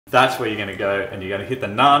That's where you're going to go, and you're going to hit the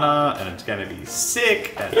nana, and it's going to be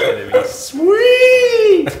sick, and it's going to be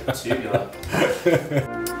sweet! Tubular.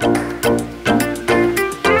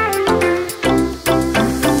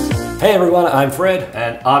 Hey everyone, I'm Fred.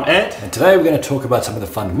 And I'm Ed. And today we're going to talk about some of the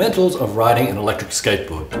fundamentals of riding an electric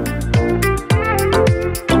skateboard.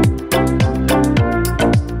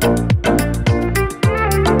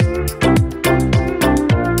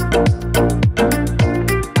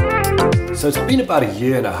 So it's been about a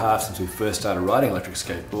year and a half since we first started riding electric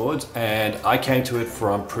skateboards, and I came to it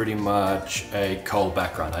from pretty much a cold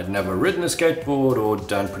background. I'd never ridden a skateboard or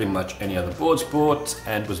done pretty much any other board sports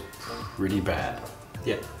and was pretty bad.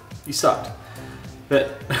 Yeah, you sucked.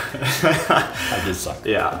 But I did suck.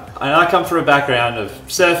 Yeah, and I come from a background of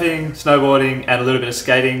surfing, snowboarding, and a little bit of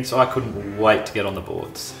skating, so I couldn't wait to get on the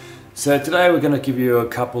boards. So today we're going to give you a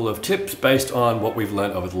couple of tips based on what we've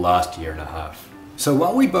learned over the last year and a half. So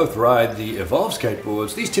while we both ride the Evolve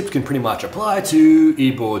skateboards, these tips can pretty much apply to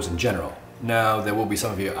e-boards in general. Now, there will be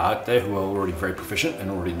some of you out there who are already very proficient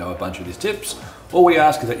and already know a bunch of these tips. All we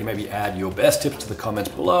ask is that you maybe add your best tips to the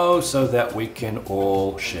comments below so that we can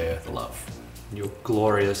all share the love. Your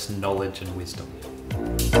glorious knowledge and wisdom.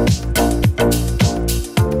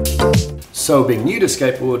 So being new to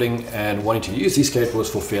skateboarding and wanting to use these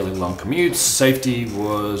skateboards for fairly long commutes, safety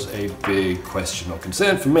was a big question or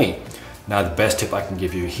concern for me. Now, the best tip I can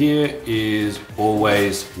give you here is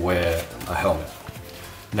always wear a helmet.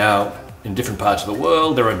 Now, in different parts of the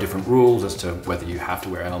world, there are different rules as to whether you have to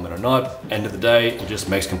wear a helmet or not. End of the day, it just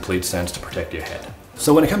makes complete sense to protect your head.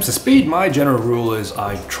 So when it comes to speed, my general rule is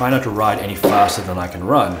I try not to ride any faster than I can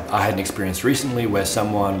run. I had an experience recently where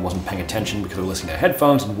someone wasn't paying attention because they were listening to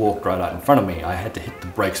headphones and walked right out in front of me. I had to hit the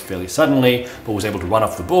brakes fairly suddenly, but was able to run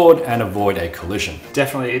off the board and avoid a collision.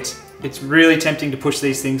 Definitely, it's really tempting to push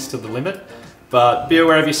these things to the limit, but be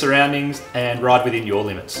aware of your surroundings and ride within your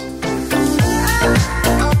limits.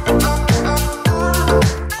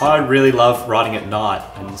 I really love riding at night,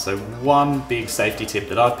 and so one big safety tip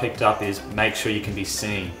that I've picked up is make sure you can be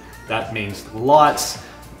seen. That means lights,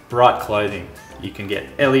 bright clothing. You can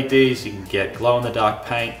get LEDs, you can get glow-in-the-dark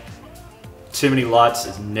paint. Too many lights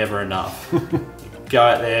is never enough. Go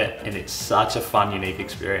out there and it's such a fun, unique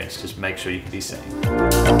experience. Just make sure you can be seen.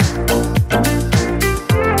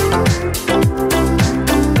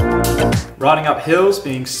 Riding up hills,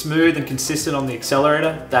 being smooth and consistent on the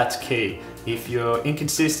accelerator, that's key. If you're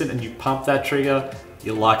inconsistent and you pump that trigger,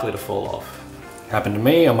 you're likely to fall off. Happened to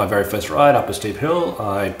me on my very first ride up a steep hill.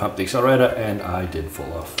 I pumped the accelerator and I did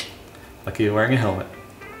fall off. Lucky you're wearing a helmet.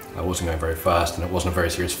 I wasn't going very fast and it wasn't a very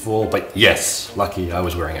serious fall, but yes, lucky I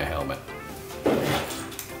was wearing a helmet.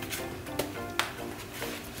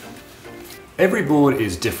 Every board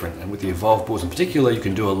is different, and with the Evolve boards in particular, you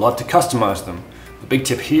can do a lot to customize them. The big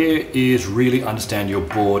tip here is really understand your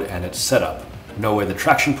board and its setup. Know where the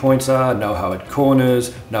traction points are, know how it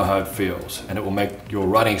corners, know how it feels, and it will make your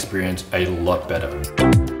riding experience a lot better.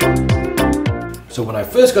 So when I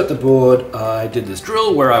first got the board, I did this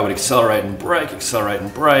drill where I would accelerate and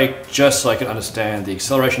brake, just so I could understand the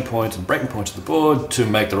acceleration points and braking points of the board to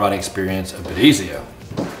make the riding experience a bit easier.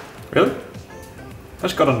 Really? I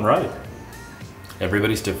just got on the road.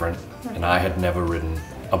 Everybody's different, and I had never ridden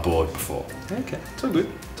a board before. Okay, it's all good.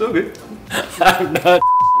 It's all good. I'm not.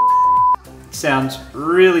 Sounds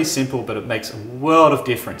really simple, but it makes a world of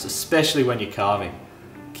difference, especially when you're carving.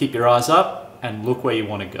 Keep your eyes up and look where you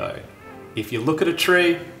want to go. If you look at a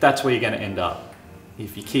tree, that's where you're going to end up.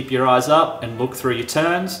 If you keep your eyes up and look through your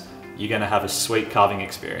turns, you're going to have a sweet carving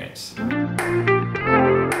experience.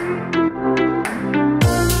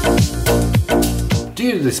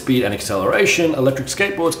 Due to the speed and acceleration, electric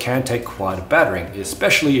skateboards can take quite a battering,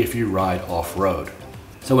 especially if you ride off-road.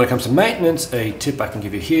 So when it comes to maintenance, a tip I can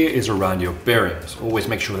give you here is around your bearings. Always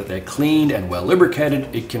make sure that they're cleaned and well lubricated.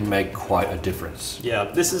 It can make quite a difference. Yeah,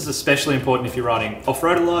 this is especially important if you're riding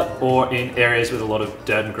off-road a lot or in areas with a lot of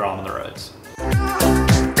dirt and grime on the roads.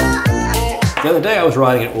 The other day I was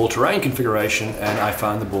riding an all-terrain configuration and I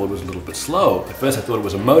found the board was a little bit slow. At first I thought it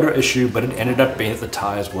was a motor issue, but it ended up being that the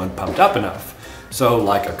tires weren't pumped up enough. So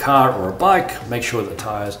like a car or a bike, make sure that the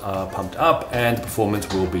tires are pumped up and the performance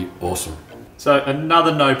will be awesome. So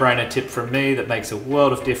another no-brainer tip from me that makes a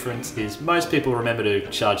world of difference is most people remember to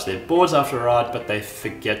charge their boards after a ride, but they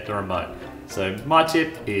forget the remote. So my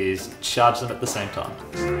tip is charge them at the same time.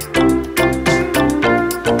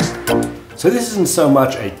 So this isn't so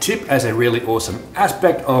much a tip as a really awesome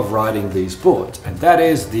aspect of riding these boards, and that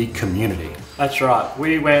is the community. That's right.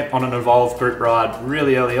 We went on an Evolve group ride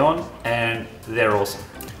really early on and they're awesome.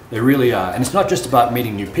 They really are. And it's not just about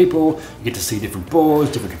meeting new people. You get to see different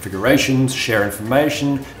boards, different configurations, share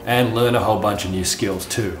information, and learn a whole bunch of new skills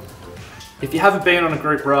too. If you haven't been on a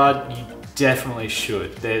group ride, you definitely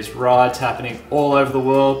should. There's rides happening all over the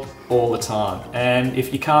world, all the time. And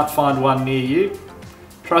if you can't find one near you,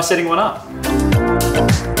 try setting one up.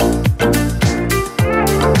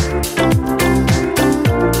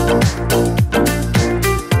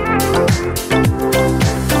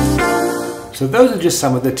 So those are just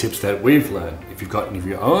some of the tips that we've learned. If you've got any of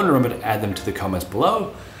your own, remember to add them to the comments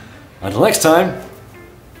below. Until next time,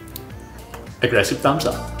 Aggressive thumbs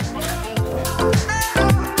up.